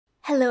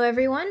Hello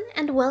everyone,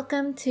 and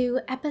welcome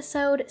to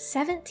episode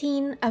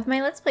 17 of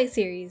my Let's Play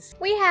series.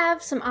 We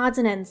have some odds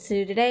and ends to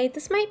do today.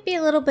 This might be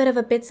a little bit of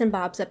a bits and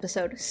bobs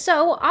episode.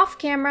 So, off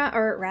camera,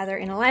 or rather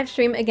in a live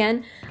stream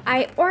again,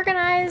 I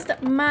organized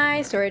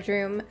my storage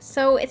room.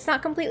 So it's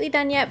not completely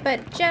done yet,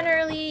 but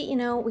generally, you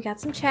know, we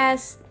got some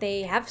chests,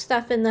 they have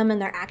stuff in them,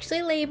 and they're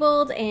actually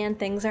labeled, and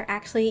things are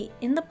actually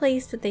in the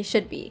place that they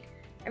should be.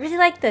 I really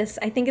like this.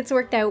 I think it's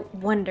worked out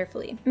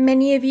wonderfully.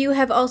 Many of you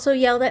have also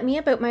yelled at me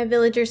about my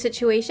villager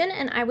situation,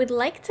 and I would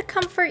like to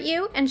comfort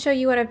you and show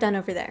you what I've done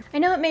over there. I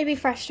know it may be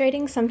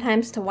frustrating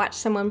sometimes to watch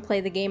someone play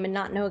the game and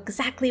not know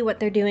exactly what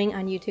they're doing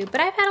on YouTube, but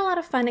I've had a lot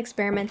of fun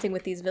experimenting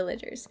with these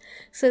villagers.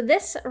 So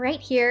this right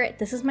here,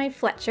 this is my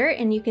Fletcher,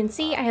 and you can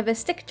see I have a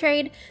stick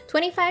trade,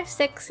 25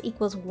 sticks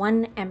equals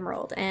 1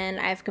 emerald, and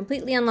I've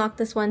completely unlocked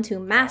this one to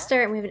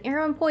master, and we have an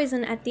arrow and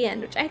poison at the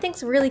end, which I think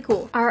is really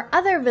cool. Our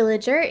other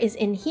villager is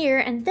in here,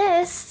 and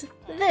this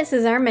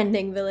is our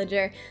mending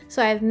villager.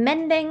 So I have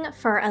mending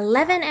for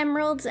 11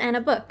 emeralds and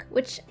a book,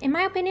 which in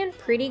my opinion,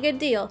 pretty good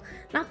deal.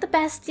 Not the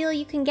best deal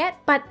you can get,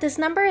 but this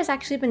number has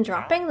actually been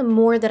dropping the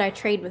more that I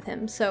trade with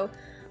him, so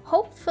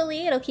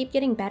hopefully it'll keep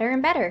getting better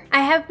and better.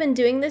 I have been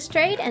doing this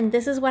trade, and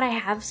this is what I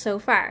have so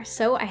far.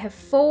 So I have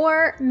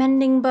 4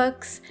 mending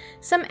books,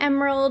 some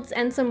emeralds,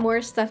 and some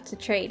more stuff to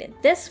trade.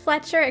 This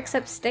Fletcher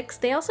accepts sticks.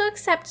 They also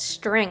accept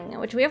string,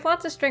 which we have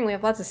lots of string, we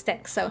have lots of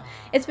sticks. So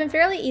it's been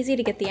fairly easy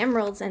to get the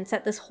emeralds and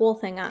set this whole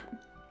thing up.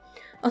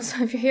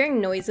 Also, if you're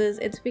hearing noises,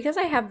 it's because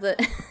I have the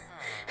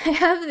I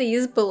have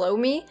these below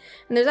me,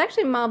 and there's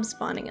actually mobs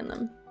spawning in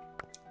them.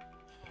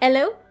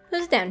 Hello?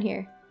 Who's down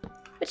here?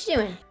 What you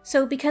doing?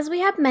 So because we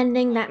have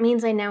mending, that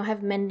means I now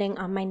have mending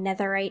on my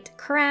netherite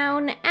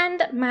crown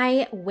and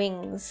my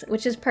wings,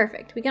 which is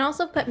perfect. We can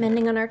also put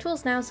mending on our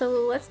tools now, so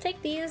let's take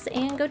these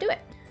and go do it.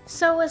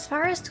 So as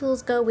far as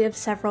tools go, we have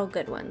several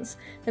good ones.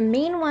 The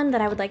main one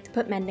that I would like to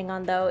put mending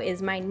on though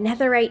is my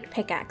netherite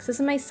pickaxe. This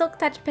is my silk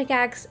touch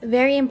pickaxe.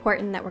 Very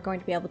important that we're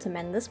going to be able to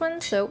mend this one,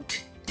 so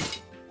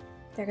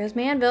there goes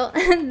my anvil.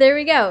 There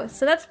we go.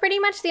 So that's pretty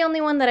much the only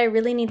one that I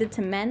really needed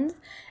to mend.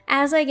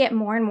 As I get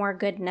more and more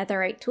good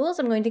netherite tools,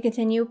 I'm going to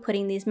continue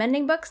putting these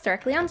mending books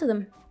directly onto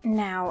them.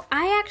 Now,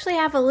 I actually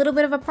have a little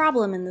bit of a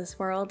problem in this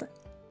world.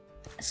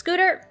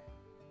 Scooter,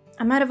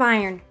 I'm out of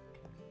iron.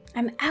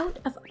 I'm out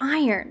of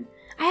iron.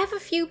 I have a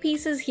few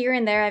pieces here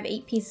and there. I have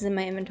 8 pieces in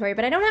my inventory,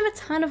 but I don't have a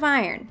ton of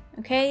iron,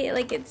 okay?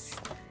 Like, it's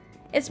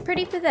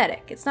pretty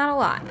pathetic. It's not a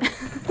lot.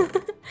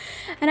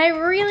 And I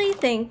really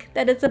think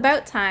that it's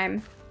about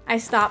time I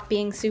stop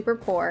being super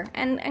poor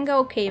and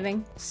go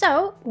caving.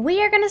 So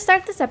we are gonna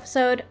start this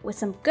episode with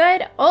some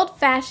good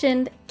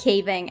old-fashioned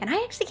caving, and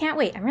I actually can't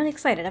wait. I'm really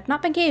excited. I've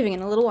not been caving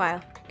in a little while.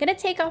 Gonna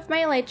take off my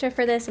elytra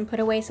for this and put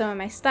away some of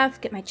my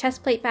stuff, get my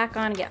chest plate back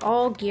on, and get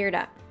all geared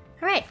up.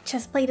 All right,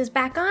 chest plate is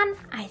back on.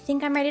 I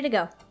think I'm ready to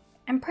go.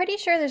 I'm pretty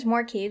sure there's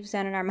more caves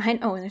down in our mine.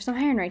 Oh, and there's some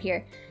iron right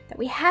here that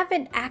we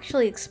haven't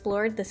actually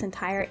explored this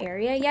entire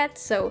area yet,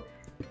 so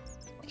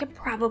we could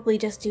probably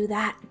just do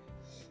that.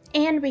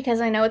 And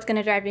because I know it's going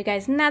to drive you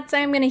guys nuts,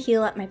 I'm going to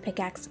heal up my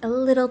pickaxe a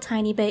little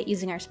tiny bit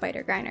using our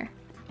spider grinder.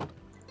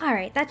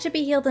 Alright, that should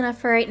be healed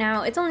enough for right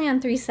now. It's only on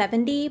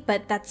 370,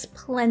 but that's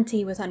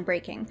plenty with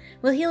unbreaking.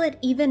 We'll heal it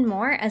even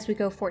more as we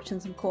go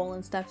fortune some coal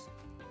and stuff.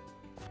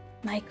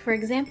 Like, for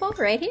example,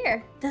 right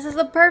here. This is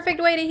the perfect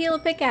way to heal a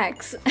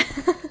pickaxe.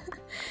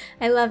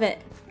 I love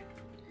it.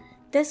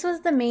 This was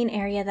the main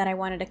area that I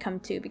wanted to come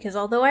to, because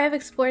although I have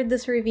explored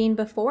this ravine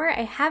before,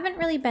 I haven't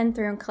really been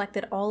through and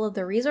collected all of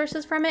the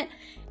resources from it,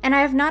 and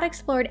I have not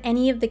explored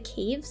any of the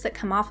caves that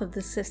come off of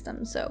this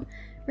system, so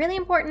really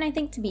important, I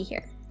think, to be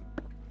here.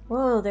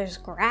 Whoa, there's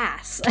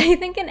grass. I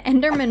think an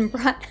Enderman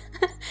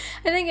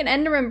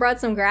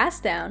brought some grass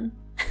down.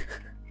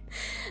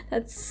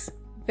 That's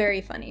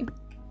very funny.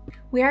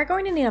 We are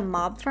going to need a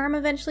mob farm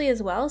eventually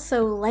as well,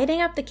 so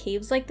lighting up the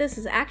caves like this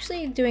is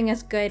actually doing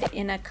us good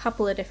in a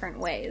couple of different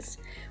ways.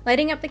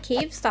 Lighting up the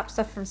caves stops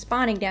stuff from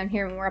spawning down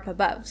here when we're up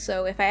above,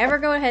 so if I ever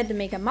go ahead to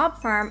make a mob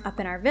farm up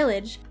in our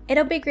village,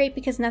 it'll be great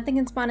because nothing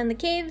can spawn in the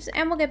caves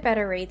and we'll get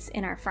better rates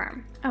in our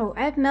farm. Oh,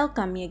 I have milk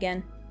on me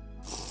again.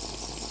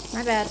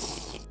 My bad.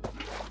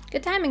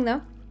 Good timing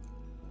though.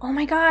 Oh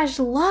my gosh,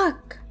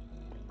 look!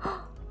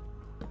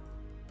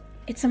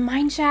 It's a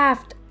mine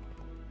shaft!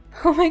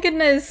 Oh my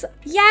goodness!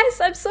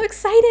 Yes! I'm so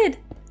excited!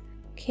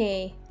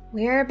 Okay,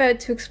 we are about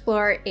to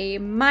explore a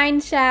mine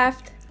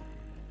shaft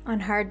on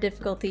hard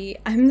difficulty.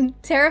 I'm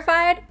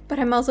terrified, but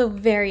I'm also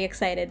very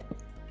excited.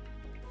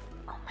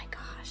 Oh my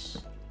gosh.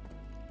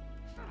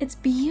 It's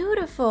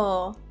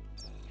beautiful!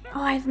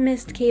 Oh, I've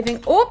missed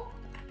caving. Oh!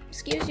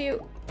 Excuse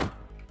you.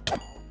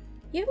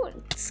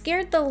 You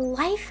scared the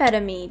life out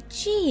of me.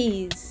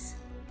 Jeez.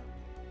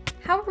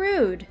 How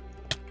rude.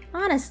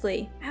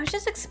 Honestly, I was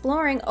just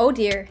exploring. Oh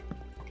dear.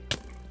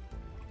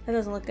 That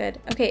doesn't look good.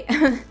 Okay,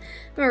 I'm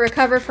gonna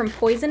recover from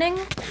poisoning.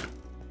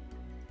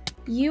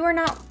 You are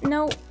not,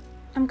 no,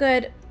 I'm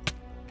good.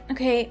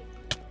 Okay,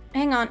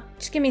 hang on,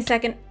 just give me a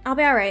second. I'll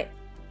be all right.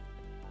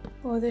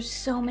 Oh, there's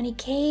so many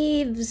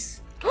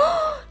caves.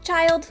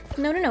 Child,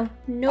 no, no, no,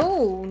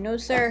 no, no,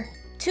 sir.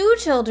 2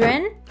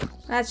 children?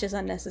 That's just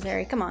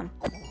unnecessary. Come on.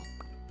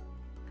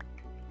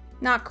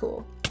 Not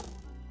cool.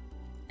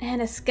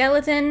 And a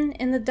skeleton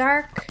in the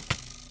dark.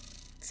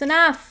 It's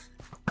enough.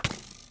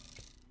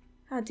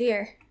 Oh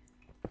dear.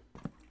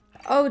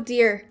 Oh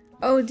dear.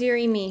 Oh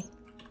dearie me.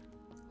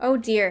 Oh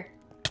dear.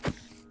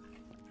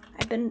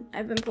 I've been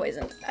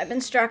poisoned. I've been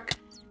struck.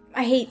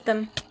 I hate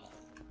them.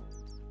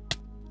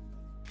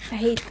 I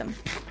hate them.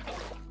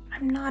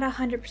 I'm not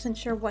 100%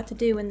 sure what to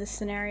do in this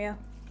scenario.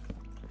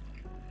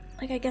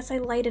 Like, I guess I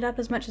light it up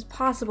as much as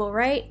possible,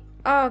 right?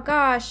 Oh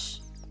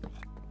gosh.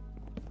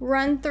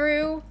 Run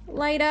through,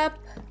 light up.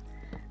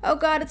 Oh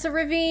god, it's a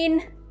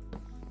ravine.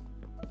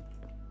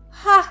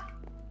 Ha!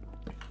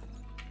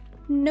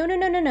 No, no,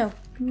 no, no, no.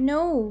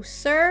 No,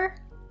 sir.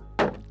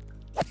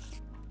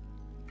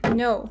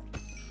 No.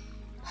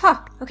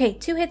 Ha! Okay,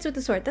 2 hits with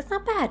the sword. That's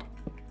not bad.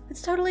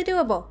 That's totally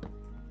doable.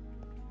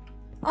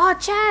 Oh,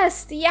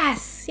 chest!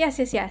 Yes! Yes,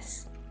 yes,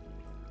 yes.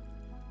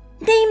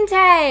 Name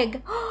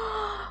tag!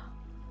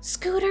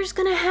 Scooter's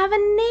gonna have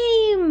a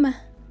name!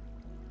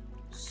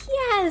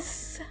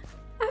 Yes!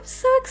 I'm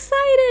so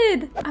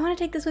excited! I want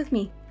to take this with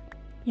me.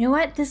 You know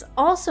what? This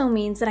also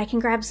means that I can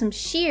grab some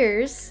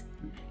shears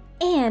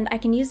and I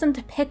can use them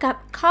to pick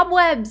up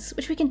cobwebs,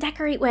 which we can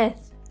decorate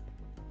with.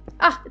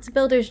 Ah, it's a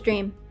builder's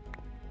dream.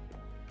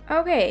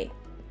 Okay.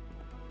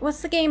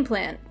 What's the game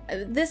plan?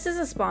 This is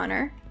a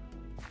spawner.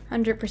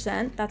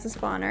 100%. That's a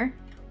spawner.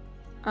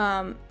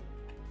 I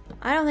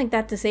don't think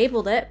that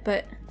disabled it,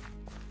 but...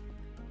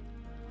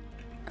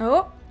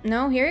 Oh,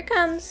 no, here it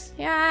comes.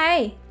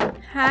 Hi.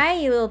 Hi,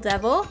 you little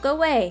devil. Go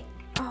away.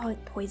 Oh,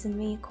 it poisoned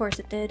me. Of course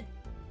it did.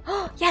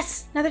 Oh,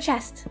 yes! Another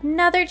chest.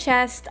 Another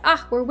chest.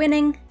 Ah, we're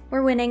winning.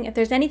 We're winning. If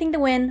there's anything to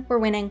win, we're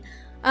winning.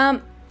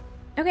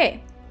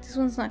 Okay. This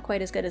one's not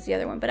quite as good as the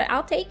other one, but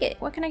I'll take it.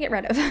 What can I get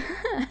rid of?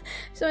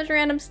 So much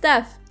random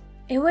stuff.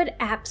 It would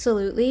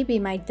absolutely be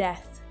my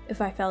death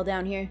if I fell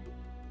down here.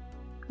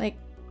 Like,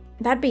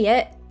 that'd be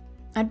it.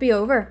 I'd be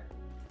over.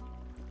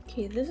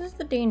 Okay, this is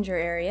the danger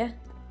area.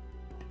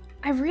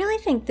 I really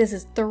think this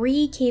is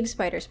 3 cave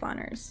spider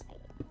spawners.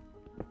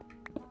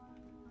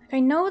 I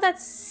know that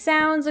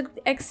sounds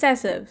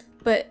excessive,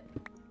 but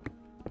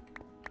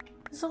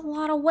there's a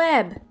lot of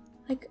web.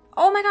 Like,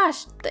 oh my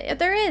gosh,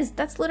 there is.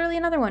 That's literally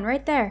another one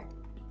right there.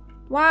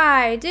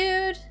 Why,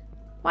 dude?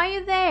 Why are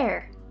you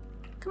there?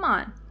 Come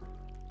on.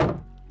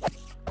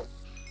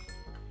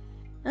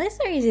 At least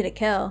they're easy to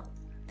kill.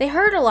 They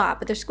hurt a lot,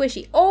 but they're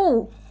squishy.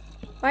 Oh,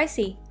 I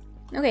see.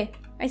 Okay,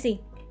 I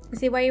see. I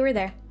see why you were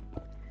there.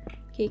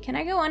 Okay, can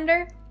I go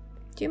under?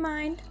 Do you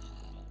mind?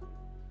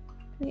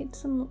 Need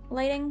some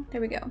lighting? There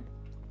we go.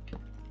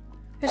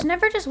 There's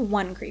never just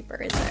one creeper,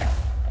 is there?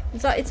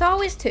 It's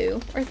always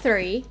 2 or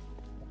 3.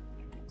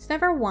 It's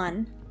never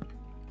 1.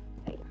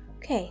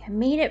 Okay, I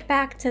made it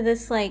back to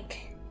this,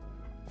 like,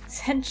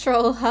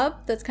 central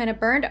hub that's kind of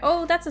burned.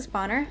 Oh, that's a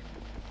spawner.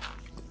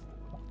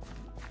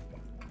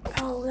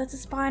 Oh, that's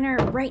a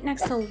spawner right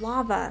next to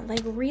lava. Like,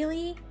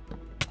 really?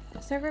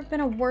 Has there ever been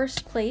a worse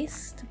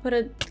place to put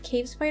a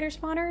cave spider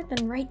spawner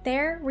than right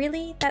there?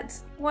 Really?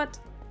 That's what?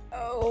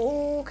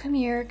 Oh, come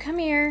here, come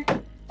here.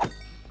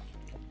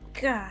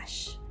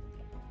 Gosh.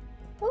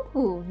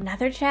 Ooh,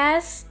 another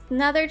chest,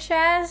 another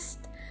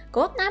chest.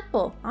 Golden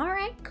apple. All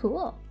right,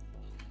 cool.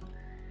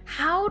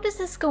 How does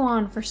this go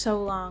on for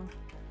so long?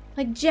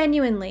 Like,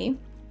 genuinely,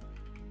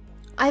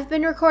 I've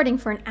been recording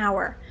for an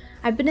hour.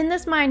 I've been in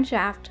this mine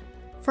shaft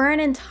for an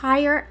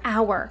entire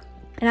hour,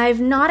 and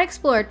I've not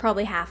explored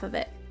probably half of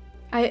it.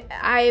 I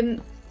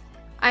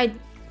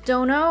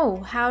don't know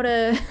how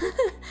to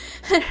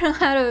I don't know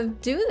how to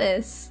do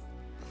this.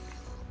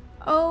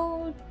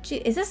 Oh, gee,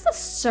 is this the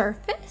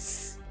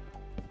surface?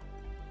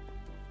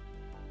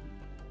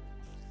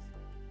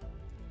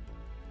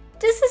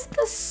 This is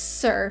the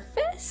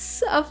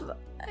surface of.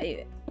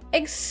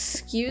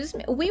 Excuse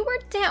me. We were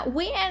down.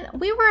 We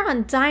were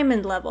on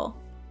diamond level.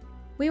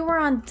 We were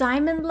on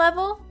diamond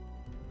level.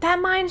 That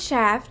mine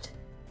shaft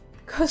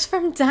goes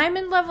from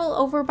diamond level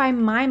over by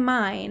my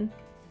mine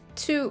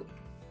to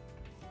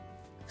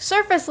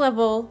surface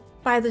level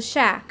by the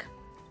shack.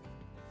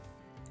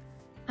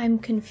 I'm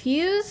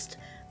confused,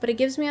 but it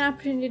gives me an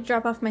opportunity to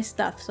drop off my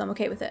stuff, so I'm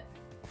okay with it.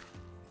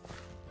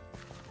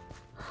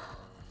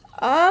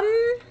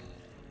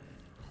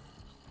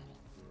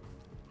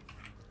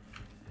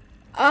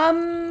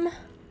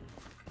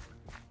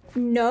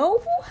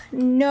 No,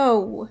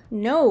 no,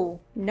 no,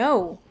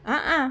 no,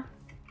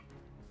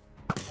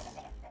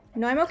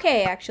 No, I'm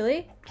okay,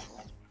 actually.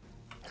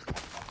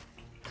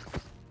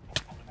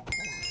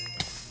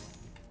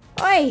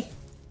 Oi!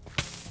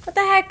 What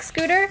the heck,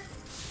 Scooter?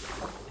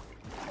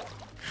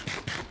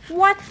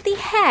 What the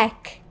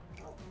heck?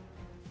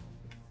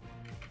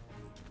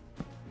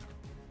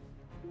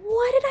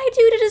 What did I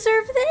do to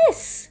deserve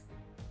this?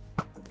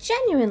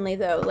 Genuinely,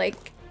 though,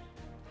 like...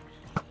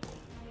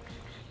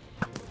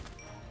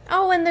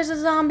 Oh, and there's a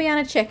zombie on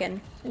a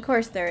chicken. Of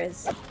course there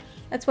is.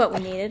 That's what we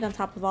needed on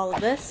top of all of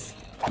this.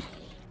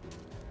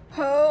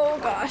 Oh,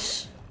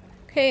 gosh.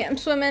 Okay, I'm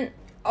swimming.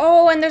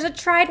 Oh, and there's a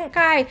trident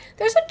guy.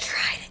 There's a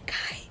trident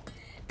guy.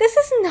 This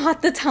is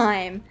not the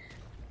time.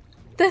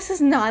 This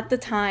is not the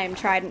time,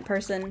 trident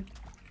person.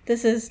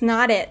 This is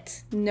not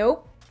it.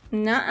 Nope.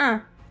 Nuh-uh.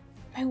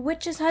 My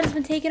witch's hut has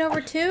been taken over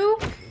too?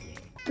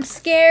 I'm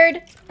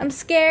scared. I'm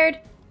scared.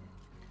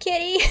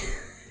 Kitty.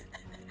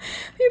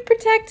 You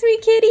protect me,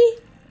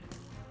 kitty.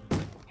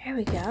 There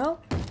we go.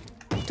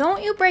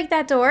 Don't you break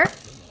that door.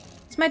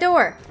 It's my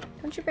door.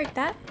 Don't you break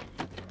that.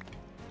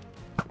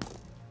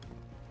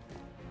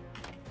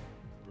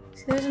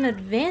 See, there's an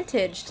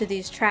advantage to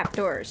these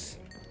trapdoors.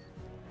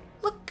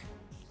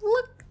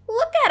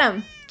 Look at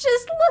him.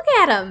 Just look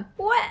at him.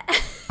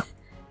 What?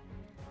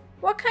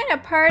 What kind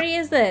of party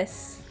is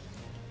this?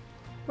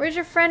 Where's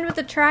your friend with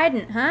the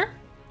trident, huh?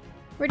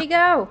 Where'd he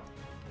go?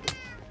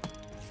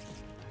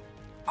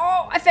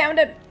 Oh, I found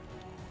him.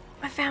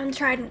 I found the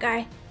trident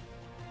guy.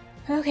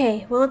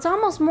 Okay, well, it's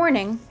almost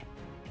morning.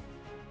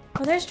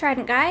 Oh, there's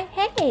trident guy.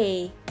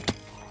 Hey.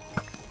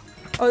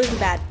 Oh, this is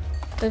bad.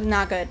 This is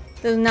not good.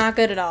 This is not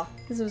good at all.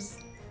 This was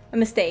a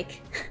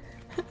mistake.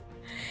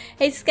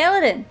 Hey,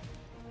 skeleton.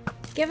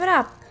 Give it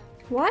up.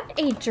 What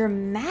a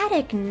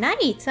dramatic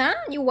night, huh?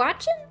 You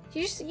watching?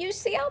 You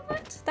see all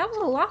that? That was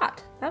a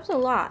lot. That was a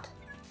lot.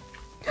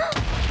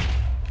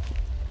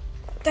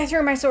 I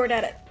threw my sword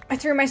at it. I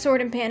threw my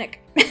sword in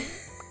panic.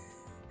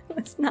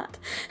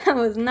 That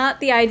was not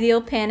the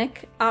ideal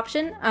panic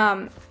option.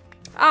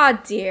 Oh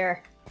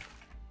dear.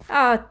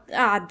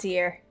 Oh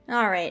dear.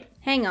 Alright,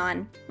 hang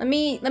on. Let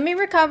me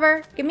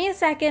recover. Give me a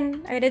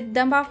second. I gotta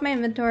dump off my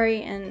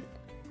inventory and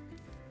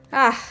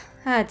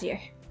dear.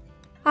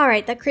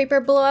 Alright, that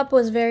creeper blow up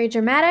was very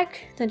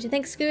dramatic. Don't you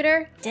think,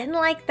 Scooter? Didn't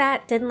like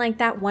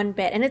that one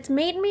bit. And it's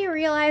made me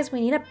realize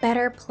we need a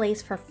better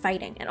place for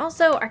fighting. And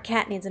also, our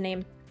cat needs a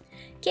name.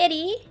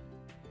 Kitty,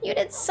 you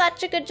did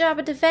such a good job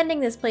of defending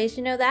this place,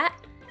 you know that?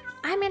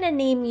 I'm gonna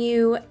name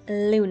you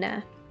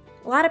Luna.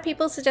 A lot of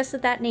people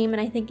suggested that name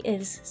and I think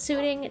is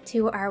suiting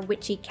to our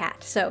witchy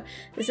cat. So,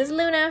 this is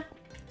Luna.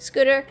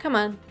 Scooter, come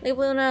on, leave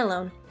Luna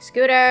alone.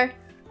 Scooter,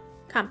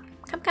 come.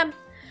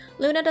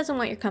 Luna doesn't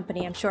want your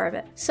company, I'm sure of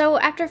it. So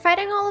after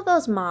fighting all of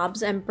those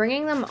mobs and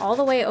bringing them all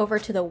the way over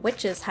to the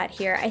witch's hut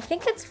here, I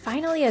think it's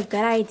finally a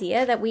good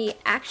idea that we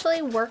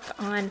actually work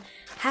on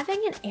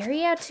having an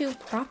area to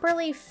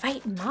properly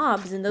fight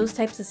mobs in those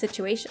types of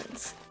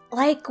situations.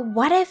 Like,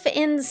 what if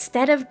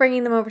instead of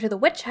bringing them over to the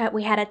witch hut,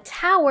 we had a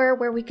tower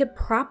where we could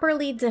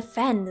properly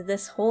defend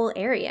this whole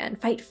area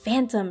and fight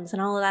phantoms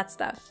and all of that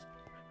stuff?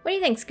 What do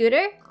you think,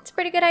 Scooter? It's a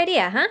pretty good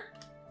idea, huh?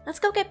 Let's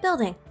go get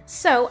building.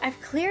 So I've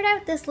cleared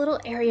out this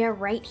little area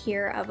right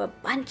here of a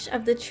bunch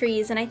of the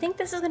trees, and I think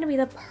this is gonna be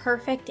the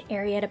perfect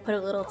area to put a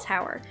little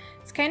tower.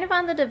 It's kind of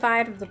on the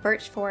divide of the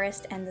birch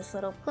forest and this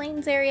little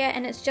plains area,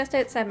 and it's just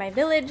outside my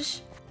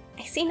village.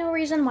 I see no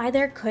reason why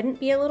there couldn't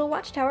be a little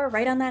watchtower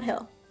right on that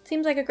hill.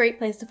 Seems like a great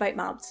place to fight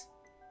mobs.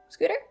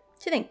 Scooter, what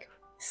do you think?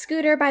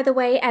 Scooter, by the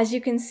way, as you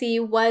can see,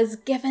 was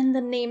given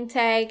the name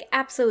tag.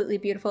 Absolutely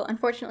beautiful.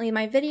 Unfortunately,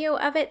 my video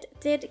of it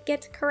did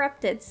get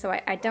corrupted, so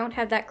I don't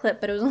have that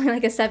clip, but it was only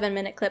like a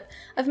 7-minute clip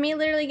of me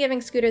literally giving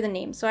Scooter the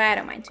name, so I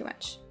don't mind too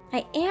much.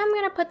 I am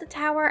gonna put the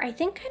tower, I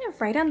think, kind of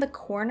right on the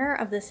corner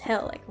of this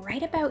hill, like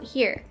right about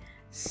here.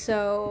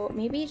 So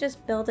maybe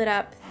just build it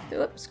up.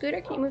 Oops, Scooter,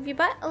 can you move your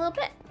butt a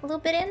little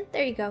bit in?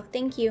 There you go,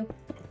 thank you.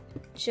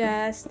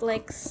 Just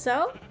like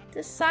so.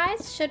 This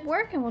size should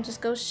work and we'll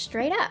just go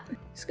straight up.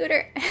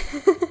 Scooter,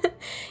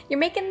 you're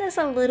making this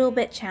a little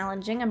bit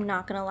challenging, I'm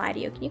not gonna lie to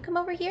you. Can you come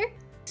over here?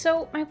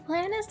 So my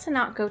plan is to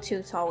not go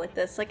too tall with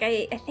this. Like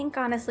I think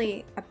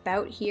honestly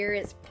about here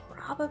is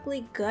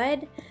probably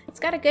good. It's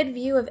got a good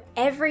view of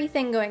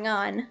everything going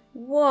on.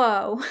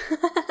 Whoa.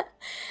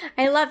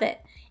 I love it.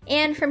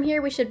 And from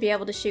here we should be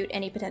able to shoot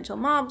any potential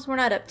mobs. We're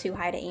not up too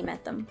high to aim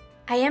at them.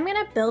 I am going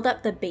to build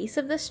up the base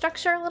of this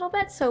structure a little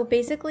bit, so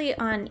basically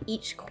on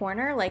each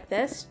corner like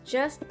this,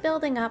 just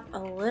building up a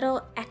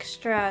little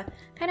extra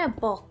kind of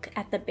bulk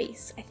at the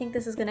base. I think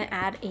this is going to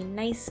add a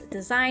nice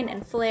design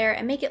and flair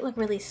and make it look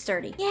really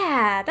sturdy.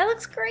 Yeah, that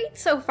looks great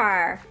so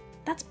far.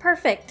 That's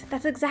perfect.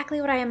 That's exactly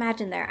what I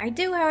imagined there. I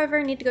do,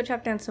 however, need to go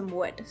chop down some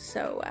wood,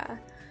 so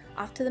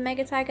off to the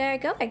mega taiga I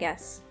go, I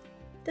guess.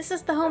 This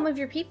is the home of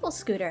your people,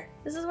 Scooter.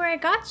 This is where I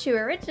got you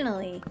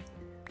originally.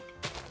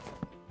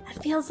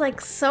 That feels like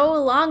so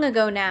long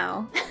ago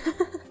now.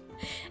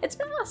 It's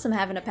been awesome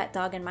having a pet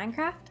dog in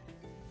Minecraft.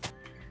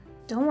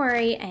 Don't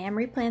worry, I am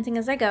replanting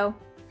as I go.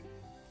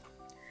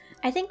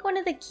 I think one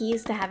of the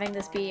keys to having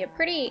this be a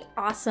pretty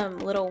awesome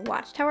little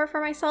watchtower for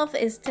myself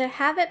is to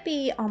have it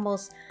be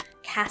almost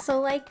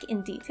castle-like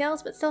in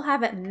details, but still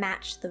have it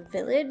match the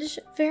village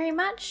very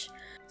much.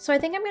 So I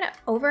think I'm gonna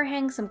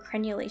overhang some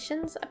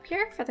crenulations up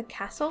here for the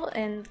castle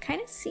and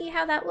kind of see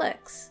how that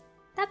looks.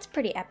 That's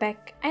pretty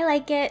epic. I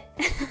like it.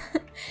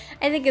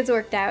 I think it's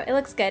worked out. It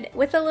looks good.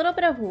 With a little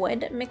bit of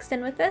wood mixed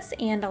in with this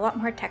and a lot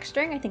more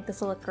texturing, I think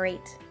this will look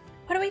great.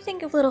 What do we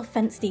think of little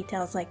fence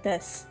details like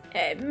this?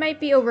 It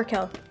might be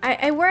overkill.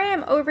 I worry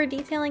I'm over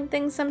detailing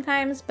things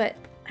sometimes, but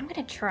I'm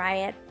gonna try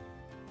it.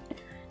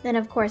 Then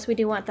of course we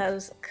do want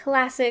those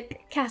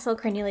classic castle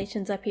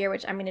crenulations up here,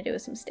 which I'm gonna do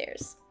with some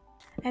stairs.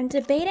 I'm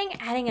debating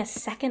adding a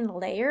second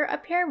layer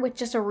up here with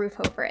just a roof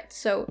over it.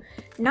 So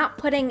not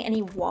putting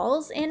any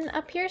walls in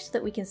up here so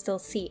that we can still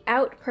see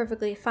out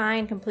perfectly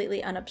fine,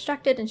 completely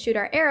unobstructed and shoot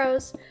our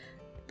arrows.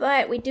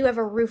 But we do have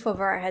a roof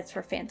over our heads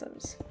for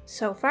phantoms.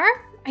 So far,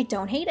 I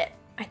don't hate it.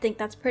 I think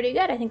that's pretty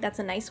good. I think that's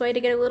a nice way to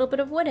get a little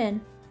bit of wood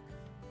in.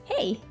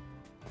 Hey,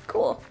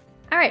 cool.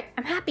 All right,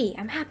 I'm happy.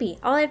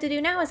 All I have to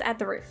do now is add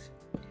the roof.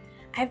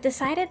 I've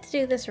decided to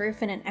do this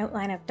roof in an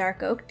outline of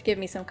dark oak to give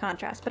me some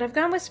contrast, but I've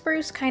gone with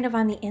spruce kind of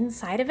on the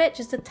inside of it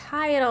just to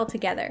tie it all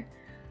together.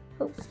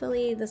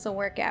 Hopefully this will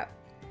work out.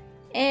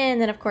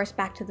 And then of course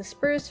back to the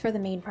spruce for the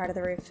main part of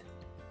the roof.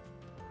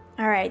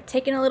 All right,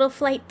 taking a little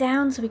flight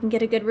down so we can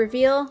get a good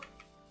reveal.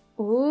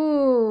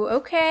 Ooh,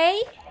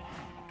 okay.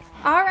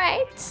 All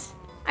right.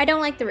 I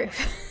don't like the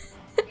roof.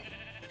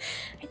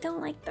 I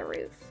don't like the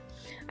roof.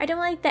 I don't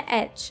like the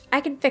edge.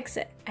 I can fix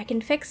it.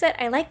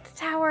 I like the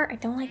tower. I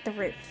don't like the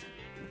roof.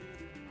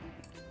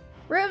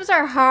 Roofs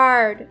are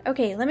hard.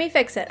 Okay, let me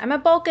fix it. I'm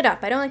gonna bulk it up.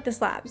 I don't like the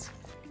slabs.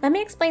 Let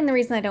me explain the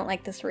reason I don't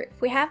like this roof.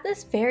 We have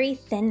this very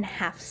thin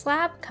half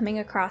slab coming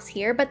across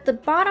here, but the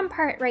bottom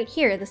part right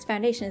here, this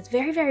foundation, is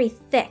very, very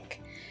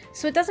thick.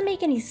 So it doesn't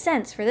make any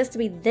sense for this to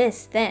be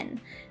this thin.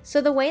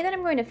 So the way that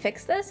I'm going to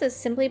fix this is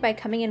simply by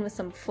coming in with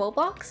some full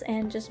blocks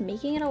and just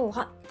making it a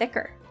lot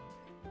thicker.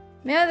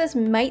 Now this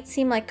might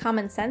seem like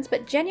common sense,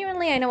 but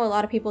genuinely I know a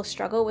lot of people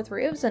struggle with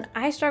roofs, and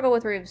I struggle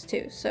with roofs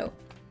too, so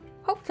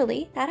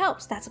hopefully that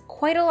helps. That's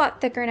quite a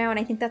lot thicker now, and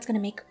I think that's going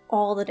to make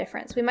all the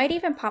difference. We might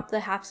even pop the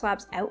half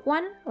slabs out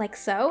one, like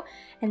so,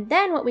 and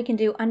then what we can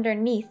do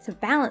underneath to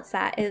balance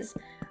that is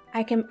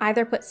I can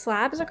either put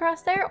slabs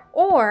across there,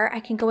 or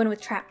I can go in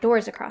with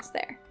trapdoors across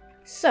there.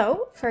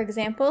 So, for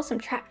example, some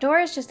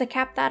trapdoors just to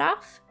cap that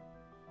off.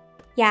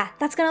 Yeah,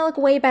 that's going to look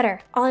way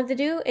better. All I have to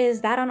do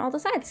is that on all the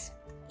sides.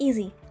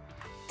 Easy.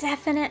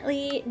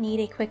 Definitely need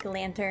a quick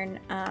lantern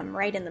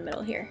right in the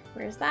middle here.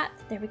 Where's that?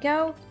 There we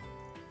go.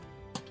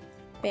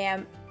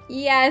 Bam.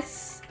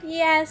 Yes.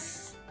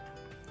 Yes.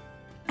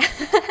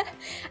 I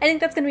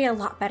think that's going to be a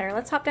lot better.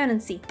 Let's hop down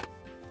and see.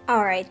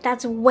 All right,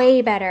 that's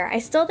way better. I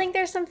still think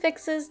there's some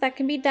fixes that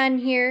can be done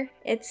here.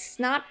 It's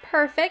not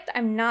perfect.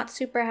 I'm not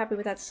super happy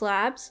with that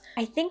slabs.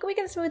 I think we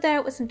can smooth that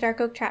out with some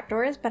dark oak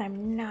trapdoors, but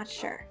I'm not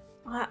sure.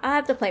 I'll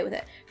have to play with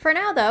it. For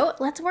now though,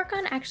 let's work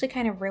on actually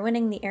kind of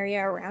ruining the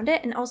area around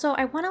it. And also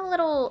I want a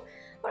little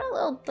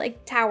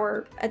like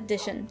tower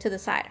addition to the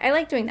side. I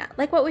like doing that,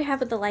 like what we have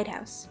with the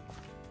lighthouse.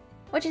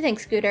 What do you think,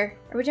 Scooter?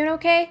 Are we doing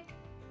okay?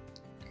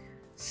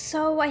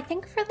 So I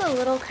think for the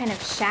little kind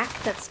of shack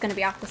that's going to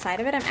be off the side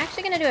of it, I'm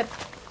actually going to do it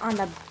on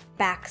the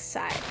back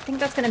side. I think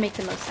that's going to make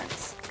the most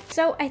sense.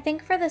 So I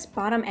think for this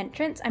bottom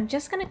entrance, I'm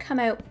just going to come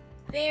out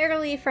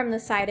barely from the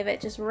side of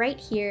it, just right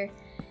here,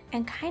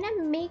 and kind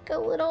of make a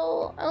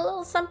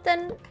little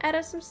something out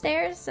of some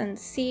stairs and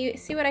see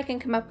what I can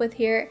come up with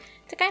here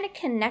to kind of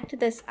connect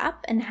this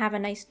up and have a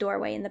nice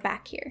doorway in the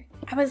back here.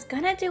 I was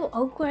gonna do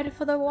oak wood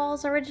for the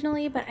walls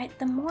originally, but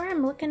the more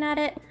I'm looking at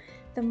it,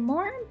 the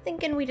more I'm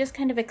thinking we just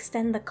kind of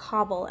extend the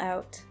cobble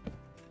out.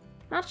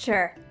 Not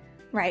sure.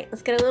 Right,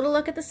 let's get a little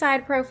look at the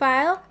side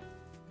profile.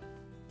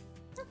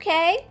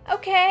 Okay,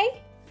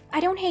 okay. I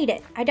don't hate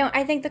it.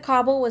 I think the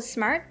cobble was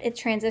smart. It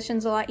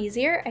transitions a lot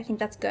easier. I think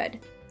that's good.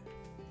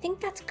 I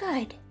think that's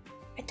good.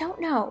 I don't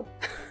know.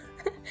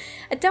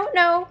 I don't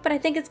know, but I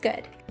think it's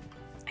good.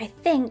 I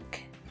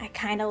think I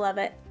kind of love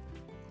it.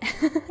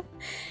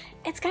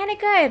 It's kind of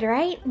good,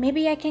 right?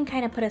 Maybe I can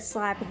kind of put a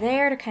slab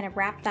there to kind of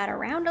wrap that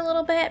around a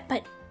little bit,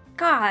 but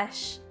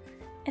gosh,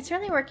 it's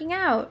really working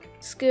out.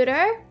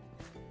 Scooter,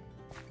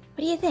 what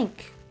do you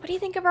think? What do you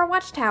think of our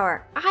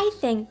watchtower? I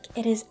think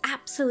it is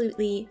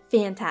absolutely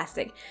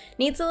fantastic.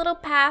 Needs a little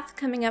path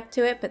coming up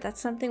to it, but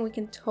that's something we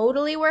can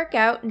totally work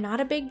out.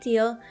 Not a big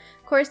deal.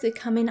 Of course, we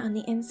come in on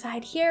the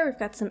inside here. We've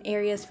got some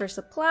areas for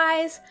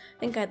supplies. I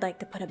think I'd like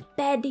to put a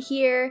bed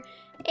here.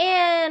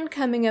 And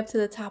coming up to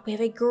the top, we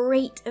have a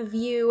great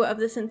view of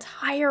this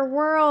entire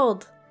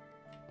world.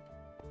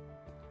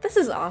 This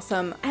is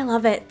awesome. I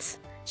love it.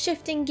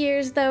 Shifting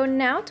gears though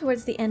now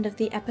towards the end of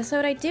the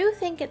episode, I do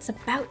think it's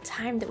about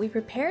time that we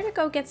prepare to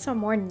go get some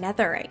more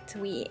netherite.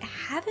 We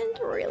haven't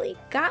really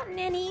gotten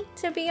any,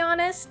 to be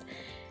honest.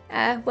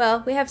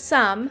 Well, we have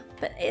some,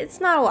 but it's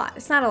not a lot.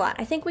 It's not a lot.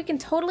 I think we can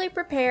totally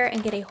prepare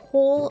and get a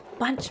whole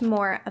bunch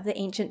more of the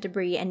ancient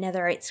debris and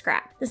netherite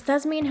scrap. This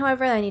does mean,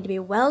 however, that I need to be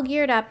well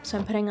geared up, so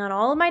I'm putting on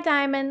all of my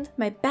diamond,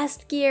 my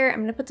best gear.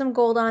 I'm gonna put some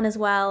gold on as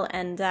well,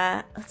 and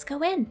let's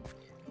go in.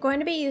 I'm going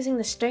to be using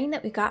the string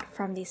that we got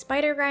from the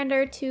spider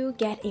grinder to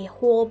get a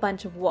whole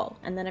bunch of wool,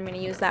 and then I'm going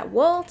to use that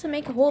wool to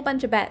make a whole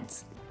bunch of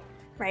beds.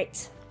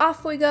 Right,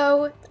 off we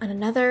go on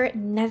another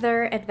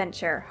nether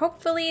adventure.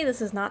 Hopefully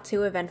this is not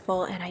too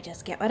eventful and I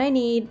just get what I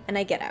need and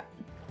I get out.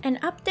 An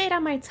update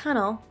on my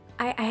tunnel,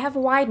 I have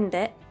widened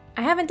it.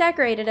 I haven't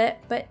decorated it,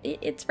 but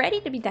it's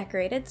ready to be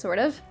decorated, sort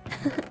of.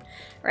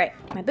 Right,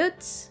 my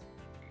boots.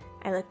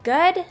 I look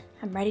good,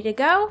 I'm ready to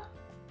go.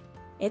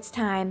 It's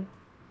time.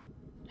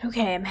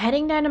 Okay, I'm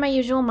heading down to my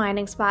usual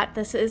mining spot.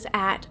 This is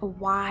at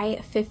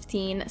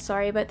Y15.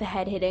 Sorry about the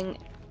head hitting.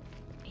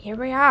 Here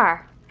we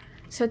are.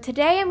 So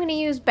today I'm gonna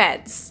use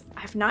beds.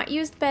 I've not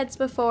used beds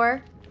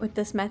before with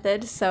this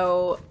method,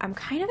 so I'm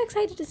kind of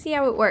excited to see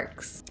how it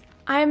works.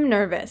 I'm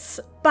nervous,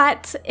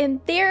 but in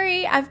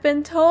theory, I've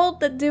been told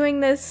that doing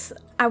this,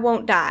 I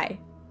won't die.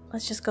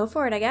 Let's just go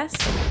for it, I guess.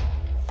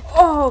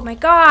 Oh my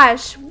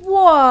gosh,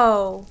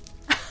 whoa.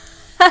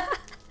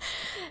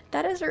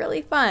 That is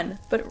really fun,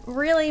 but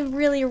really,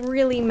 really,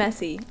 really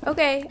messy.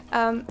 Okay,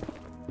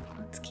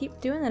 let's keep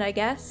doing it, I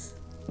guess.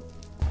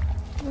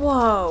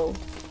 Whoa.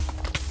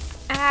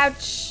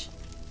 Ouch.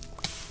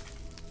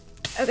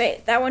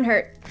 Okay, that one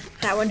hurt.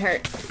 That one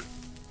hurt.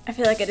 I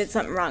feel like I did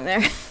something wrong there.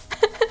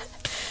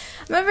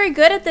 I'm not very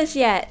good at this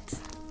yet.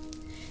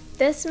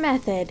 This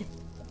method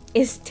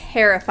is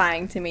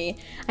terrifying to me.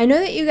 I know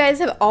that you guys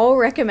have all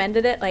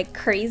recommended it like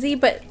crazy,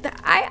 but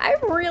I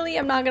really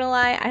am not gonna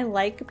lie, I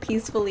like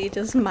peacefully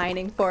just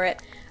mining for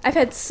it. I've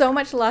had so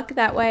much luck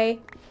that way,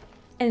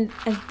 and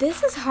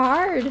this is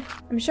hard.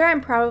 I'm sure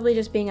I'm probably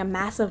just being a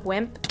massive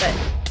wimp, but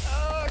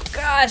oh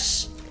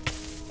gosh.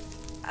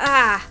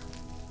 Ah,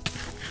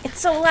 it's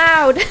so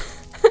loud.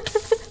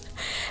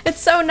 It's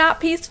so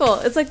not peaceful.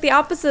 It's like the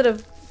opposite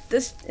of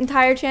this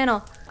entire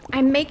channel.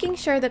 I'm making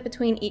sure that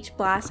between each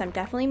blast, I'm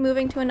definitely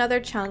moving to another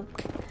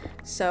chunk.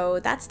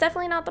 So that's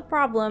definitely not the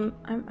problem.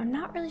 I'm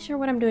not really sure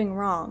what I'm doing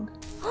wrong.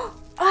 Oh,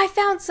 I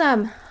found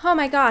some. Oh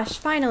my gosh,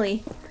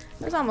 finally.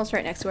 It was almost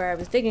right next to where I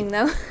was digging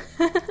though.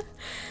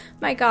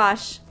 My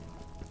gosh.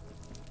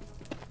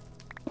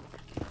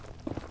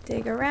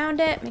 Dig around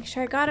it, make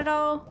sure I got it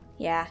all.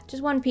 Yeah,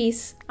 just one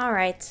piece. All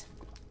right.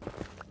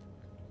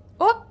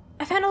 Oh,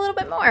 I found a little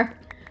bit more.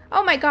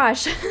 Oh my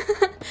gosh.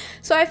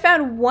 So I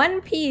found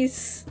one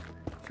piece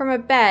from a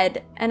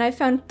bed, and I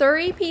found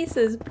 3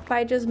 pieces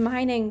by just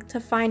mining to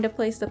find a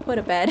place to put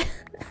a bed.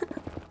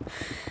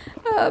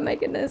 Oh my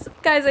goodness.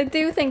 Guys, I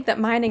do think that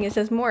mining is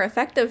just more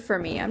effective for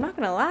me. I'm not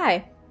gonna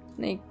lie.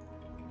 Like,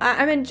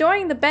 I'm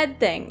enjoying the bed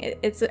thing.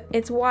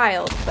 It's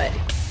wild, but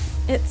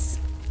it's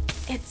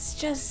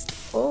just,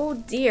 oh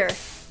dear.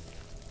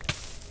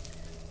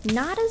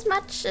 Not as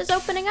much as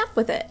opening up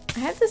with it,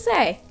 I have to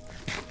say.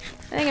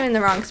 I think I'm in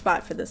the wrong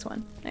spot for this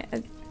one.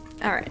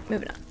 Alright,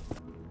 moving on.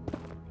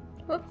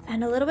 Whoop,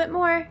 and a little bit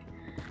more.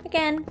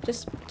 Again,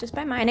 just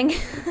by mining.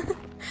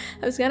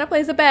 I was gonna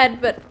place a bed,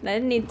 but I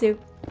didn't need to.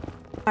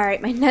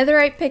 Alright, my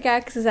netherite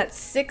pickaxe is at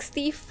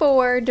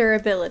 64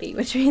 durability,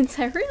 which means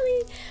I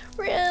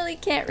really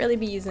can't really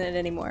be using it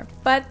anymore.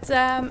 But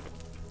I'm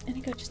gonna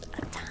go just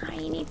a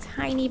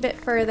tiny bit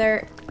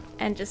further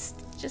and just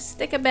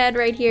stick a bed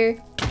right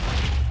here.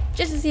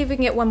 Just to see if we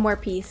can get one more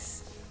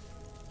piece.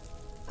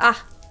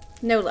 Ah,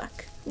 no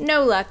luck.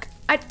 No luck.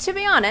 To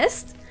be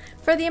honest,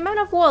 for the amount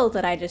of wool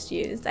that I just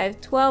used, I have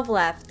 12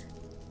 left.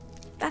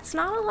 That's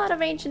not a lot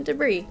of ancient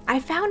debris. I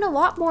found a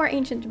lot more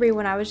ancient debris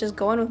when I was just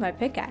going with my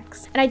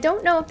pickaxe. And I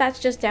don't know if that's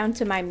just down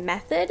to my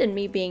method and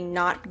me being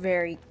not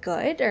very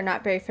good or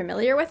not very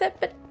familiar with it,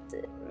 but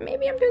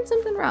maybe I'm doing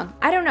something wrong.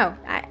 I don't know.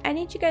 I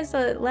need you guys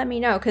to let me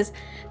know, because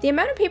the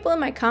amount of people in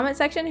my comment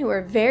section who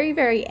are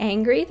very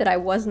angry that I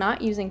was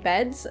not using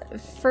beds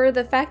for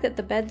the fact that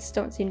the beds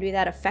don't seem to be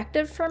that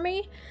effective for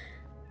me,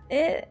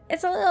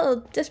 it's a little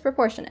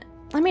disproportionate.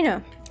 Let me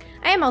know.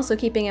 I am also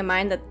keeping in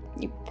mind that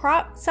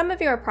some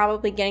of you are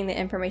probably getting the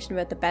information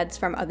about the beds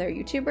from other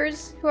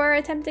YouTubers who are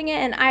attempting it,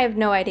 and I have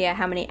no idea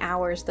how many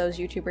hours those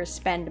YouTubers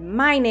spend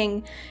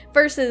mining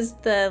versus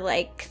the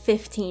like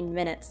 15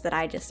 minutes that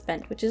I just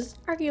spent, which is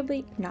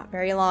arguably not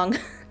very long.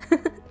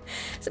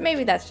 So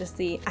maybe that's just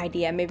the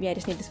idea. Maybe I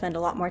just need to spend a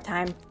lot more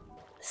time. The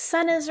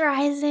sun is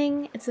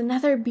rising. It's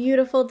another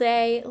beautiful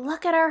day.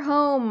 Look at our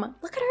home.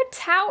 Look at our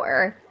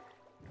tower.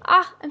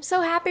 Ah, I'm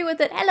so happy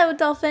with it. Hello,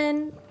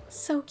 dolphin.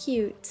 So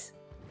cute.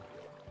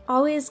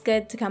 Always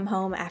good to come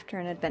home after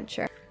an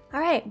adventure.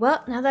 Alright,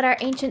 well, now that our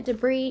ancient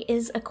debris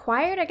is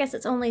acquired, I guess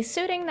it's only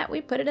suiting that we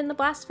put it in the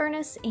blast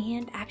furnace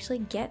and actually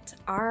get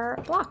our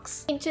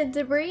blocks. Ancient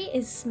debris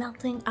is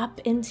smelting up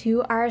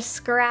into our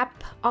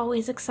scrap.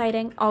 Always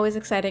exciting, always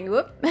exciting.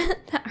 Whoop,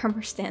 that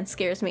armor stand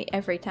scares me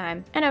every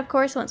time. And of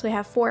course, once we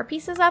have 4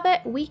 pieces of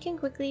it, we can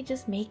quickly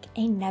just make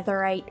a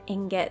netherite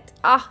ingot.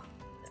 Ah!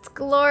 It's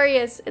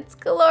glorious, it's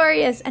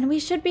glorious. And we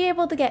should be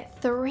able to get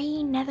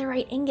 3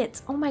 netherite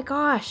ingots. Oh my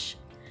gosh.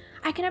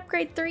 I can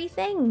upgrade 3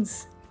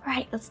 things.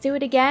 Right, let's do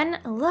it again.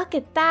 Look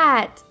at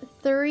that.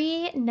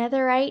 3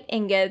 netherite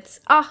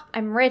ingots. Oh,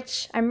 I'm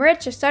rich. I'm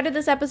rich. I started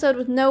this episode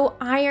with no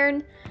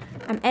iron.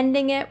 I'm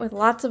ending it with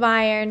lots of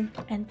iron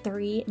and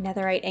 3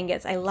 netherite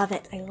ingots. I love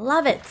it. I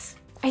love it.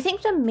 I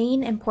think the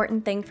main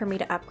important thing for me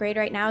to upgrade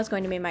right now is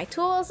going to be my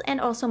tools and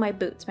also my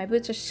boots. My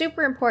boots are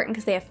super important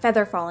because they have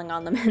feather falling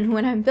on them, and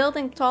when I'm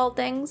building tall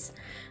things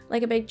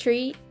like a big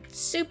tree,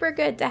 super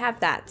good to have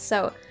that.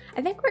 So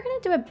I think we're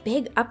going to do a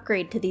big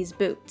upgrade to these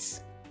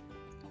boots.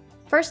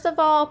 First of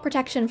all,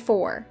 protection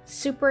 4.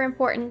 Super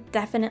important,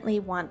 definitely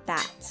want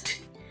that.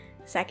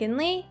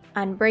 Secondly,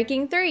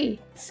 unbreaking 3.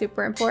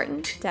 Super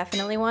important,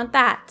 definitely want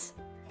that.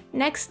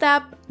 Next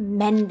up,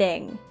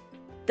 mending.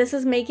 This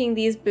is making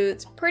these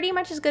boots pretty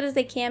much as good as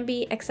they can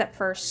be, except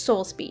for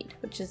soul speed,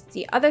 which is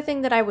the other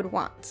thing that I would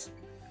want.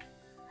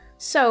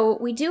 So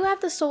we do have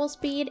the Soul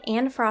Speed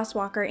and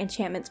Frostwalker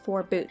enchantments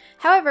for boots.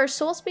 However,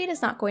 Soul Speed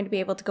is not going to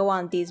be able to go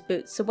on these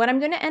boots. So what I'm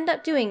going to end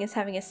up doing is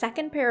having a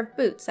second pair of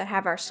boots that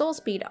have our Soul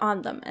Speed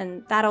on them,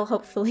 and that'll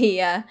hopefully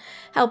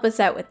help us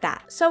out with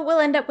that. So we'll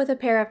end up with a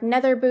pair of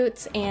nether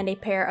boots and a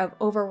pair of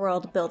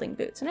overworld building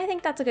boots, and I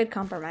think that's a good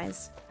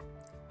compromise.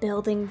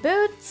 Building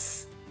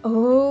boots.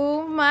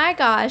 Oh my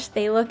gosh,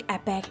 they look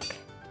epic.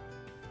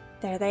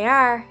 There they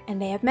are, and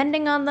they have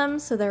mending on them,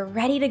 so they're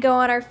ready to go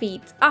on our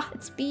feet. Ah,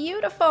 it's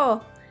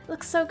beautiful! It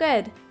looks so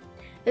good.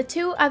 The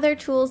two other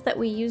tools that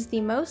we use the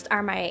most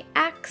are my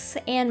axe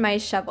and my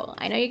shovel.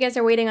 I know you guys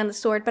are waiting on the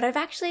sword, but I've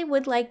actually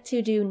would like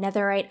to do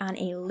netherite on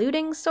a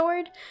looting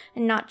sword,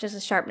 and not just a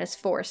sharpness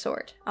 4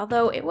 sword.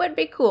 Although it would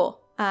be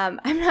cool.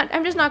 I'm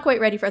just not quite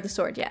ready for the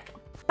sword yet.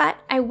 But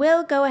I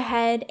will go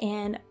ahead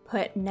and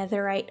put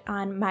netherite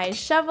on my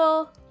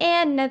shovel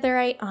and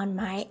netherite on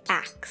my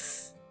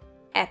axe.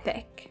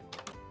 Epic.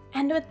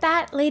 And with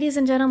that, ladies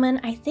and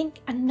gentlemen, I think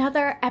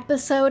another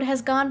episode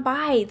has gone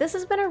by. This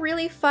has been a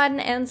really fun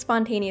and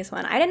spontaneous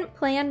one. I didn't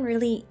plan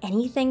really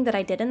anything that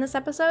I did in this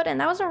episode, and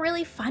that was a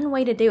really fun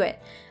way to do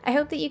it. I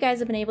hope that you guys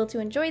have been able to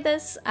enjoy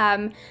this.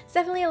 It's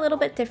definitely a little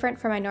bit different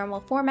from my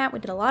normal format. We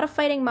did a lot of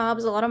fighting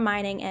mobs, a lot of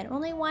mining, and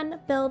only one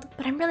build,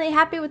 but I'm really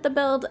happy with the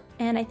build,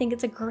 and I think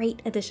it's a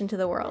great addition to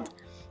the world.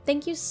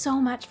 Thank you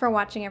so much for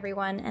watching,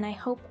 everyone, and I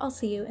hope I'll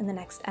see you in the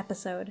next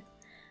episode.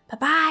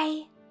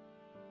 Bye-bye!